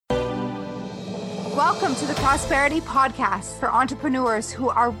Welcome to the Prosperity Podcast for entrepreneurs who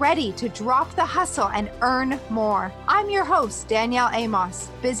are ready to drop the hustle and earn more. I'm your host, Danielle Amos,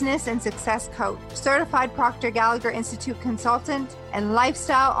 business and success coach, certified Proctor Gallagher Institute consultant, and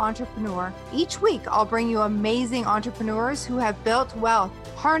lifestyle entrepreneur. Each week, I'll bring you amazing entrepreneurs who have built wealth,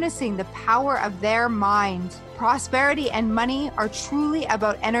 harnessing the power of their mind. Prosperity and money are truly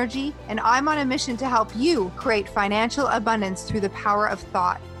about energy, and I'm on a mission to help you create financial abundance through the power of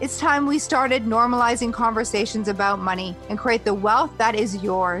thought. It's time we started normalizing conversations about money and create the wealth that is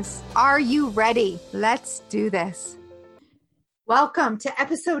yours. Are you ready? Let's do this. Welcome to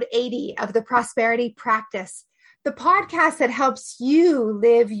episode 80 of the Prosperity Practice, the podcast that helps you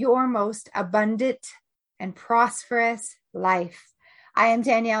live your most abundant and prosperous life. I am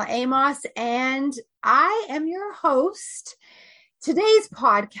Danielle Amos, and I am your host. Today's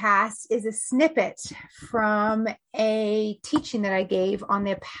podcast is a snippet from a teaching that I gave on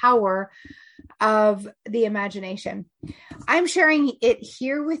the power of the imagination. I'm sharing it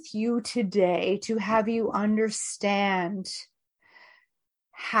here with you today to have you understand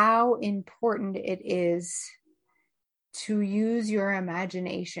how important it is to use your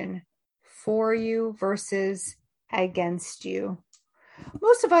imagination for you versus against you.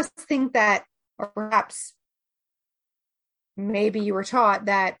 Most of us think that, or perhaps maybe you were taught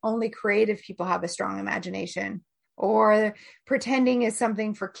that only creative people have a strong imagination, or pretending is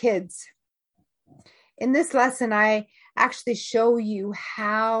something for kids. In this lesson, I actually show you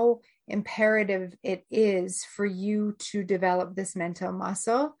how imperative it is for you to develop this mental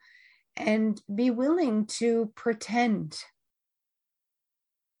muscle and be willing to pretend.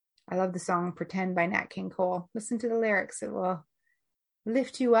 I love the song Pretend by Nat King Cole. Listen to the lyrics. It will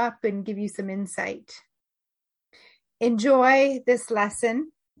lift you up and give you some insight. Enjoy this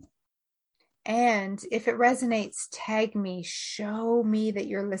lesson. And if it resonates, tag me, show me that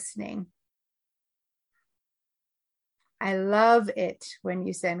you're listening. I love it when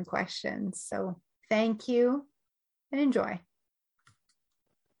you send questions. So thank you and enjoy.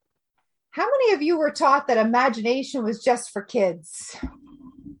 How many of you were taught that imagination was just for kids?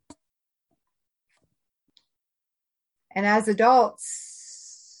 And as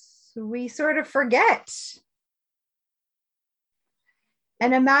adults, we sort of forget.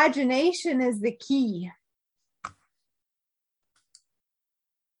 And imagination is the key.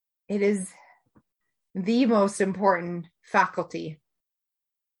 It is the most important faculty.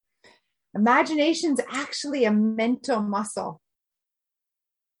 Imagination's actually a mental muscle.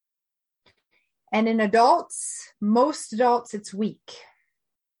 And in adults, most adults, it's weak.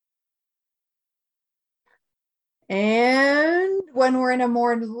 And when we're in a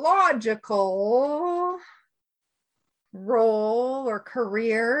more logical role or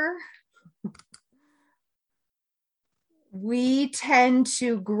career, we tend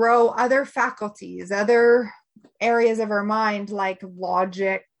to grow other faculties, other areas of our mind like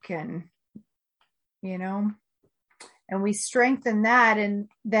logic and we strengthen that, and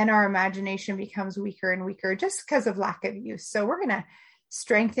then our imagination becomes weaker and weaker just because of lack of use. So we're going to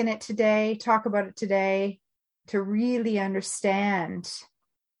strengthen it today, talk about it today, to really understand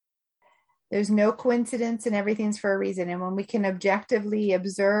there's no coincidence and everything's for a reason. And when we can objectively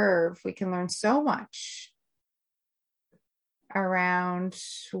observe, we can learn so much around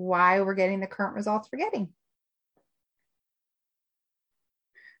why we're getting the current results we're getting.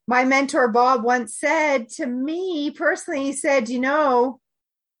 My mentor, Bob, once said to me personally, he said,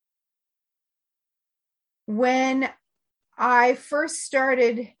 when I first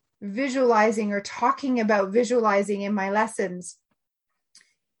started visualizing or talking about visualizing in my lessons,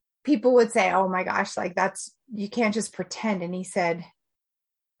 people would say, oh my gosh, you can't just pretend. And he said,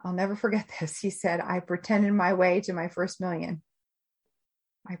 I'll never forget this. He said, I pretended my way to my first million.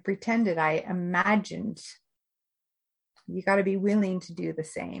 I pretended, I imagined. You got to be willing to do the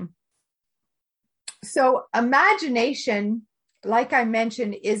same. So imagination, like I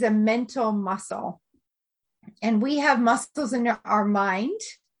mentioned, is a mental muscle. And we have muscles in our mind.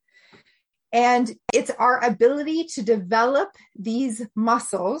 And it's our ability to develop these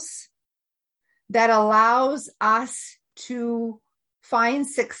muscles that allows us to find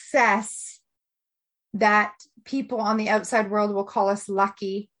success that people on the outside world will call us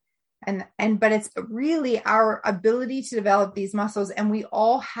lucky. But it's really our ability to develop these muscles. And we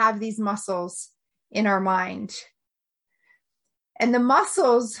all have these muscles in our mind. And the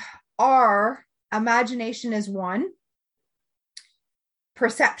muscles are imagination is one,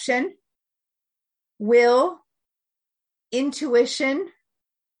 perception, will, intuition,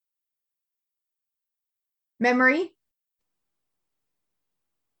 memory.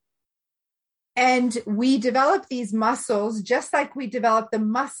 And we develop these muscles just like we develop the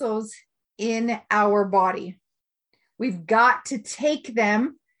muscles in our body. We've got to take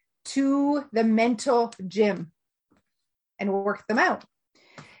them to the mental gym and work them out.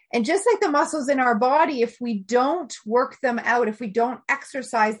 And just like the muscles in our body, if we don't work them out, if we don't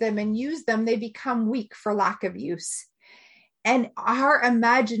exercise them and use them, they become weak for lack of use. And our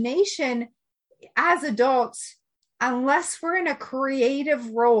imagination as adults, unless we're in a creative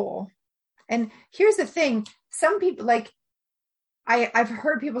role, and here's the thing, some people, like, I've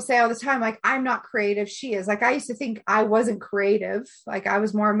heard people say all the time, like, I'm not creative, she is. Like, I used to think I wasn't creative. Like, I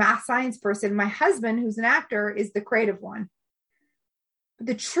was more a math science person. My husband, who's an actor, is the creative one.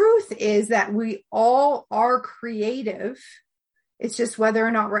 The truth is that we all are creative. It's just whether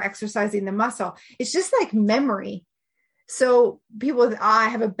or not we're exercising the muscle. It's just like memory. So people, I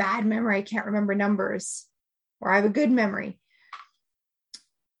have a bad memory, I can't remember numbers, or I have a good memory.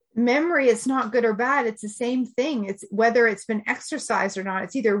 Memory, it's not good or bad. It's the same thing. It's whether it's been exercised or not.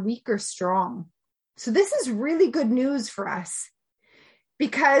 It's either weak or strong. So this is really good news for us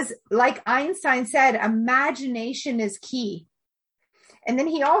because, like Einstein said, imagination is key. And then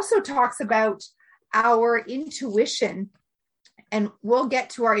he also talks about our intuition, and we'll get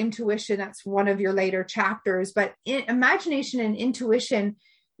to our intuition. That's one of your later chapters, but imagination and intuition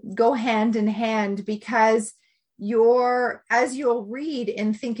go hand in hand because as you'll read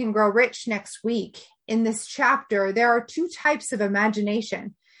in Think and Grow Rich next week in this chapter, there are two types of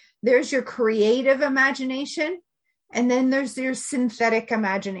imagination. There's your creative imagination, and then there's your synthetic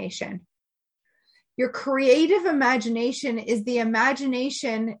imagination. Your creative imagination is the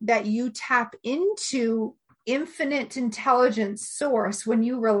imagination that you tap into infinite intelligence source when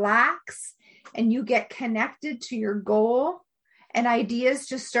you relax and you get connected to your goal and ideas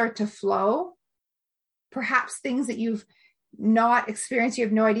just start to flow. Perhaps things that you've not experienced, you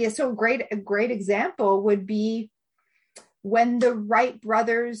have no idea. So a great example would be when the Wright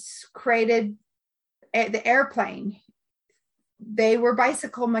brothers created the airplane. They were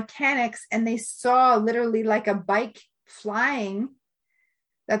bicycle mechanics and they saw literally like a bike flying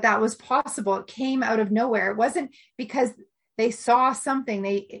that was possible. It came out of nowhere. It wasn't because they saw something.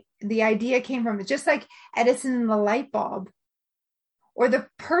 The idea came from it, just like Edison and the light bulb, or the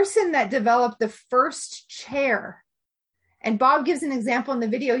person that developed the first chair. And Bob gives an example in the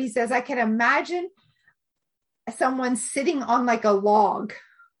video. He says, I can imagine someone sitting on like a log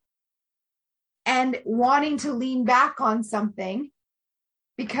and wanting to lean back on something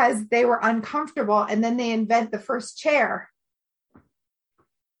because they were uncomfortable. And then they invent the first chair.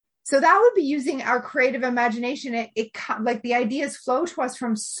 So that would be using our creative imagination. It like the ideas flow to us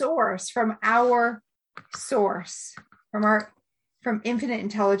from source, from our source, from infinite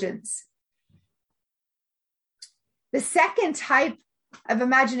intelligence. The second type of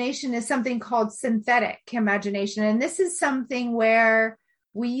imagination is something called synthetic imagination. And this is something where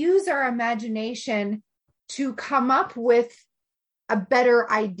we use our imagination to come up with a better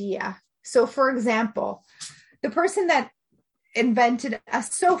idea. So for example, the person that invented a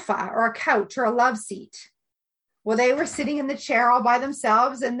sofa or a couch or a love seat, well, they were sitting in the chair all by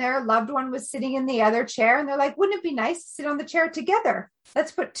themselves and their loved one was sitting in the other chair. And they're like, wouldn't it be nice to sit on the chair together?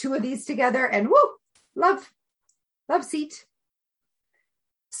 Let's put two of these together and woo, love seat.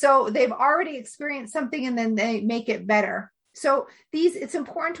 So they've already experienced something and then they make it better. So it's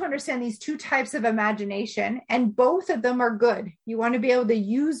important to understand these two types of imagination, and both of them are good. You want to be able to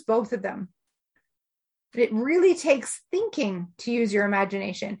use both of them. But it really takes thinking to use your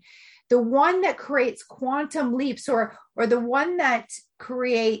imagination. The one that creates quantum leaps or the one that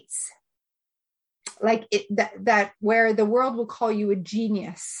creates like that where the world will call you a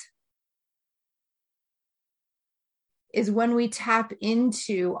genius is when we tap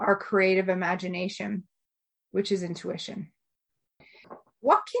into our creative imagination, which is intuition.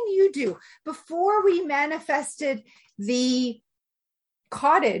 What can you do? Before we manifested the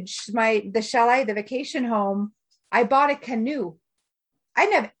cottage, the chalet, the vacation home, I bought a canoe. I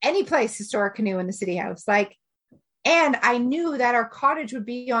didn't have any place to store a canoe in the city house. And I knew that our cottage would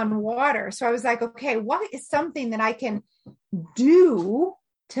be on water. So I was like, okay, what is something that I can do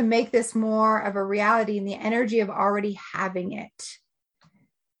to make this more of a reality in the energy of already having it?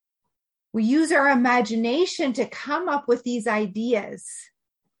 We use our imagination to come up with these ideas,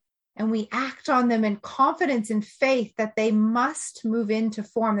 and we act on them in confidence and faith that they must move into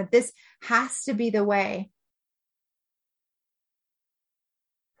form, that this has to be the way.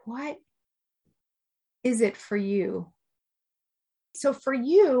 What is it for you? So for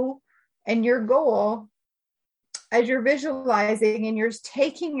you and your goal, as you're visualizing and you're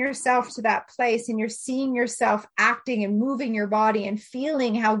taking yourself to that place and you're seeing yourself acting and moving your body and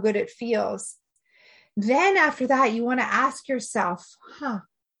feeling how good it feels, then after that, you want to ask yourself,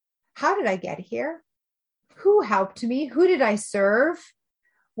 how did I get here? Who helped me? Who did I serve?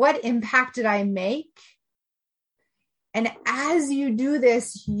 What impact did I make? And as you do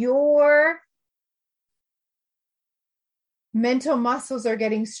this, your mental muscles are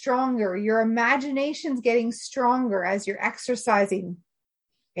getting stronger. Your imagination's getting stronger as you're exercising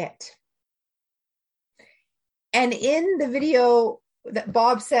it. And in the video that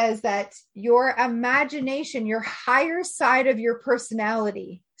Bob says that your imagination, your higher side of your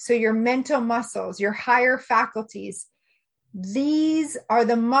personality, so your mental muscles, your higher faculties, these are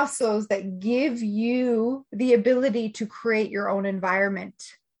the muscles that give you the ability to create your own environment.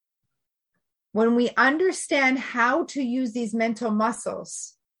 When we understand how to use these mental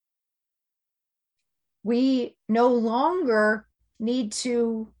muscles, we no longer need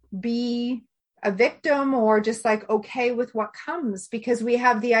to be a victim or just like okay with what comes, because we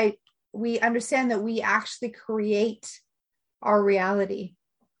understand that we actually create our reality.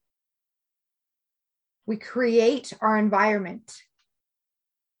 We create our environment.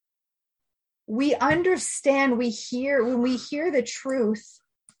 We understand, when we hear the truth,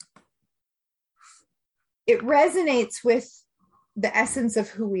 it resonates with the essence of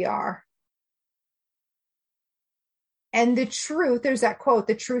who we are. And the truth, there's that quote,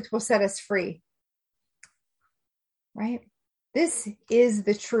 the truth will set us free. Right? This is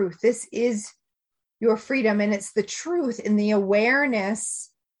the truth. This is your freedom. And it's the truth in the awareness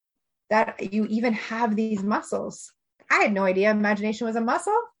that you even have these muscles. I had no idea imagination was a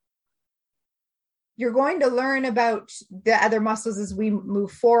muscle. You're going to learn about the other muscles as we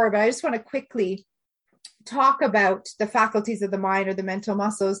move forward, but I just want to quickly talk about the faculties of the mind or the mental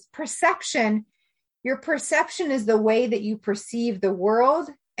muscles. Perception. Your perception is the way that you perceive the world,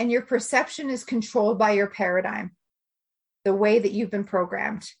 and your perception is controlled by your paradigm, the way that you've been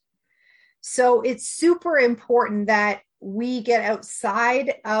programmed. So it's super important that we get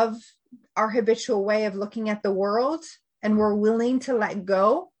outside of our habitual way of looking at the world, and we're willing to let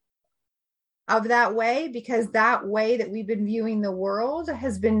go of that way, because that way that we've been viewing the world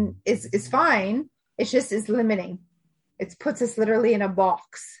is fine. It just is limiting. It puts us literally in a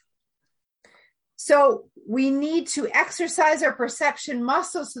box. So we need to exercise our perception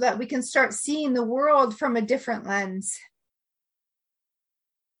muscles so that we can start seeing the world from a different lens.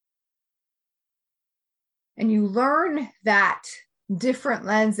 And you learn that different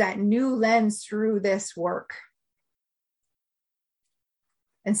lens, that new lens through this work.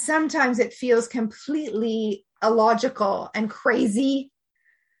 And sometimes it feels completely illogical and crazy,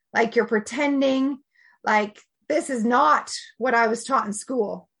 like you're pretending, like this is not what I was taught in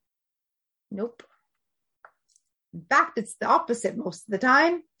school. Nope. In fact, it's the opposite most of the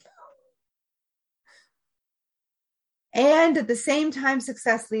time. And at the same time,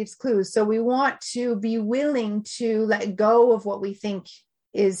 success leaves clues. So we want to be willing to let go of what we think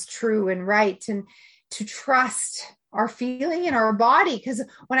is true and right, and to trust our feeling in our body. Because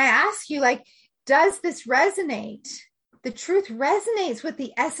when I ask you, like, does this resonate? The truth resonates with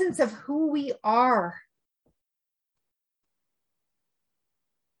the essence of who we are.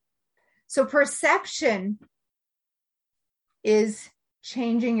 So perception is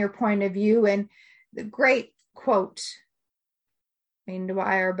changing your point of view. And the great quote, Wayne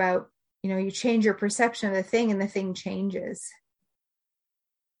Dwyer, about, you change your perception of the thing and the thing changes.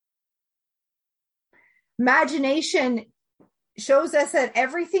 Imagination shows us that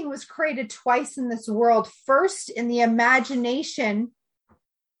everything was created twice in this world. First in the imagination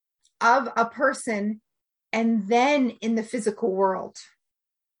of a person, and then in the physical world.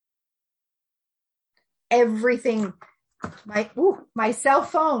 Everything, my cell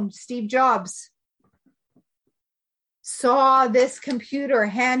phone, Steve Jobs saw this computer,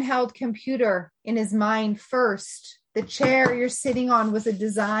 handheld computer, in his mind first. The chair you're sitting on was a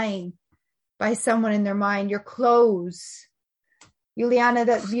design by someone in their mind. Your clothes, Juliana,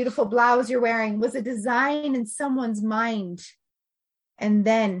 that beautiful blouse you're wearing, was a design in someone's mind. And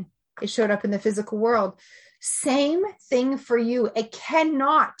then it showed up in the physical world. Same thing for you. It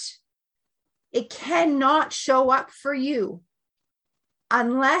cannot show up for you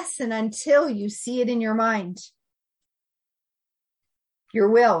unless and until you see it in your mind. Your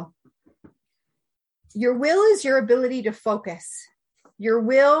will. Your will is your ability to focus. Your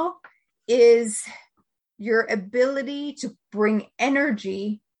will is your ability to bring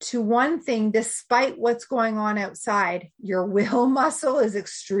energy to one thing despite what's going on outside. Your will muscle is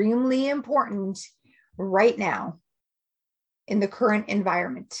extremely important right now in the current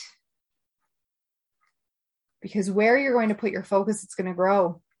environment. Because where you're going to put your focus, it's going to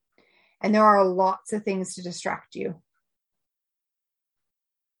grow. And there are lots of things to distract you.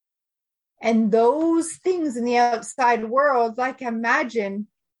 And those things in the outside world, like imagine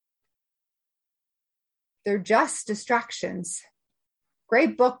They're just distractions.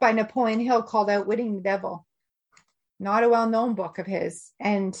 Great book by Napoleon Hill called Outwitting the Devil. Not a well-known book of his,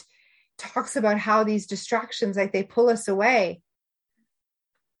 and talks about how these distractions, like, they pull us away.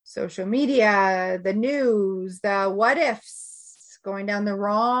 Social media, the news, the what ifs, going down the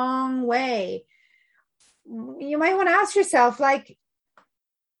wrong way. You might want to ask yourself, like,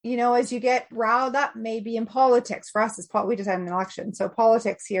 as you get riled up, maybe in politics. For us, we just had an election, so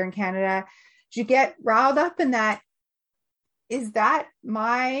politics here in Canada. As you get riled up in that, is that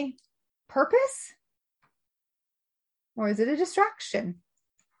my purpose? Or is it a distraction?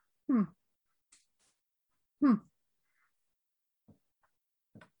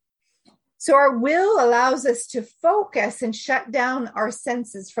 So our will allows us to focus and shut down our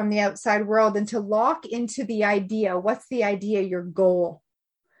senses from the outside world and to lock into the idea. What's the idea? Your goal.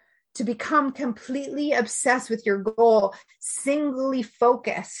 To become completely obsessed with your goal, singly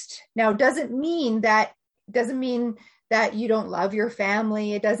focused. Now, it doesn't mean that you don't love your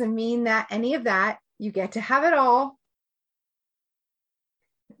family. It doesn't mean that any of that. You get to have it all.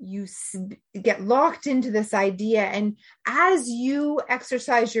 You get locked into this idea. And as you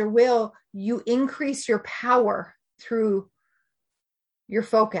exercise your will, you increase your power through your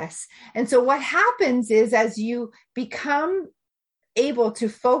focus. And so what happens is, as you become able to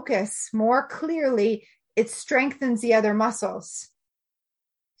focus more clearly, it strengthens the other muscles.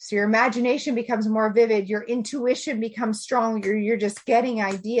 So your imagination becomes more vivid. Your intuition becomes stronger. You're just getting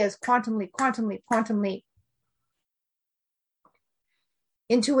ideas, quantum leap.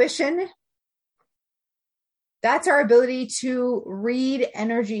 Intuition, that's our ability to read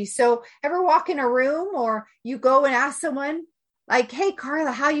energy. So ever walk in a room, or you go and ask someone like, hey,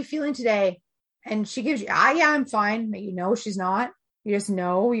 Carla, how are you feeling today? And she gives you, yeah, I'm fine. But she's not. You just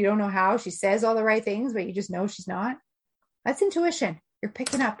know, you don't know how. She says all the right things, but you just know she's not. That's intuition. You're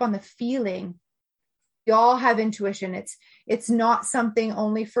picking up on the feeling. We all have intuition. It's not something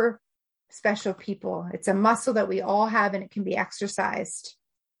only for special people. It's a muscle that we all have, and it can be exercised.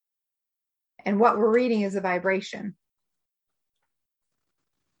 And what we're reading is a vibration.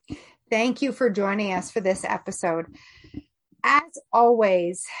 Thank you for joining us for this episode. As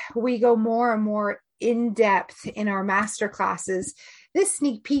always, we go more and more in depth in our masterclasses. This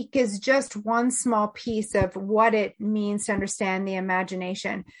sneak peek is just one small piece of what it means to understand the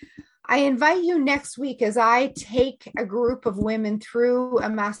imagination. I invite you next week as I take a group of women through a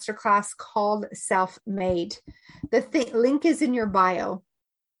masterclass called Self-Made. The link is in your bio.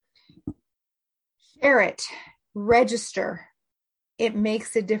 Share it, register. It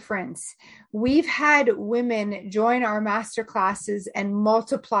makes a difference. We've had women join our masterclasses and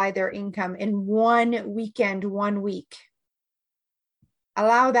multiply their income in one weekend, 1 week.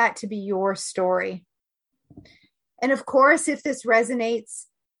 Allow that to be your story. And of course, if this resonates,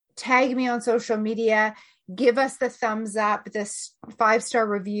 tag me on social media, give us the thumbs up, this 5-star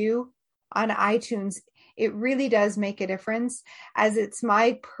review on iTunes. It really does make a difference, as it's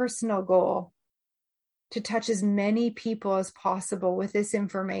my personal goal to touch as many people as possible with this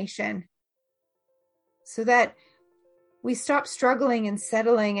information, so that we stop struggling and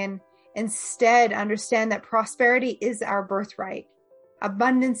settling and instead understand that prosperity is our birthright.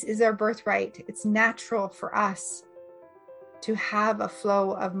 Abundance is our birthright. It's natural for us to have a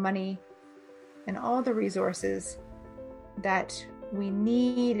flow of money and all the resources that we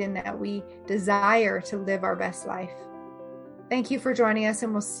need and that we desire to live our best life. Thank you for joining us,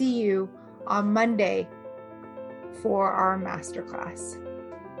 and we'll see you on Monday for our masterclass.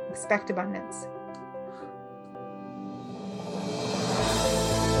 Expect abundance.